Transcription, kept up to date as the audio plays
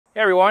Hey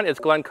everyone, it's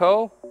Glenn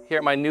Coe here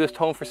at my newest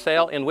home for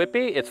sale in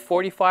Whitby. It's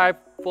 45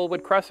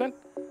 Fulwood Crescent.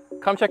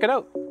 Come check it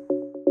out.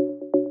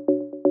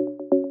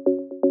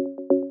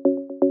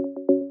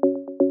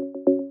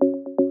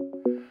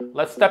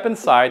 Let's step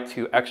inside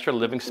to extra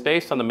living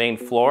space on the main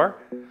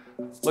floor.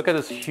 Look at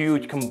this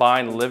huge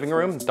combined living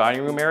room,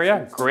 dining room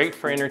area. Great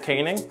for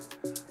entertaining.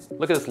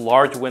 Look at this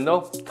large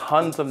window,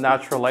 tons of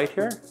natural light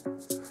here.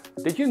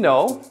 Did you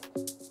know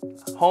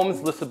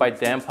homes listed by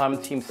Dan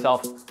Plowman team sell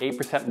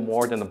 8%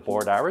 more than the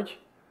board average?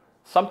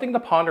 Something to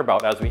ponder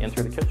about as we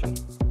enter the kitchen.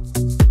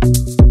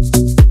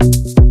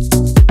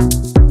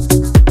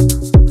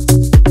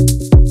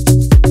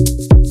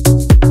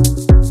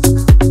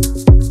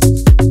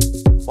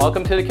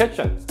 Welcome to the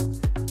kitchen.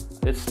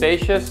 It's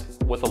spacious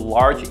with a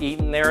large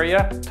eating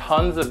area,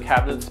 tons of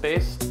cabinet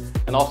space,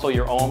 and also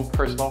your own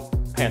personal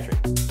pantry.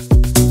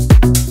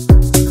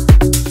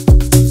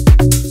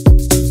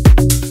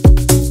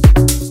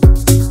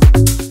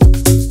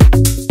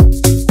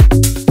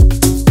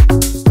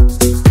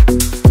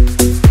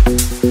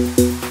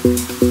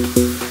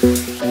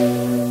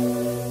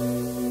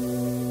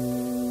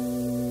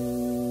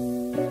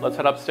 Let's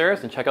head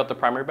upstairs and check out the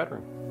primary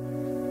bedroom.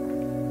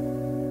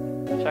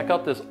 Check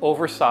out this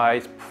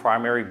oversized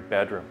primary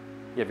bedroom.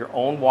 You have your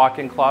own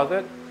walk-in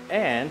closet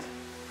and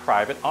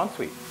private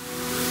ensuite.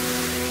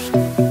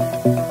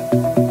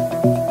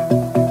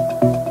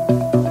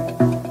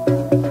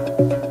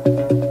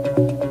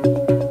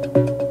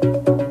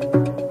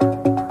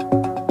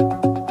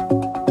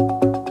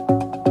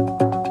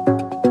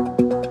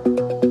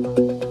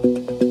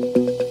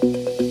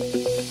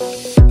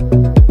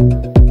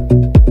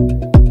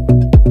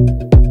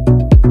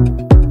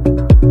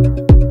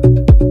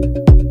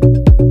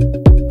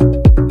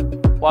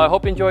 Well, I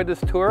hope you enjoyed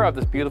this tour of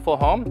this beautiful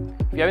home.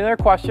 If you have any other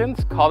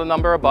questions, call the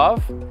number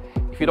above.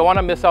 If you don't want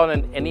to miss out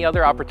on any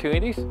other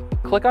opportunities,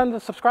 click on the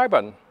subscribe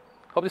button.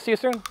 Hope to see you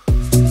soon.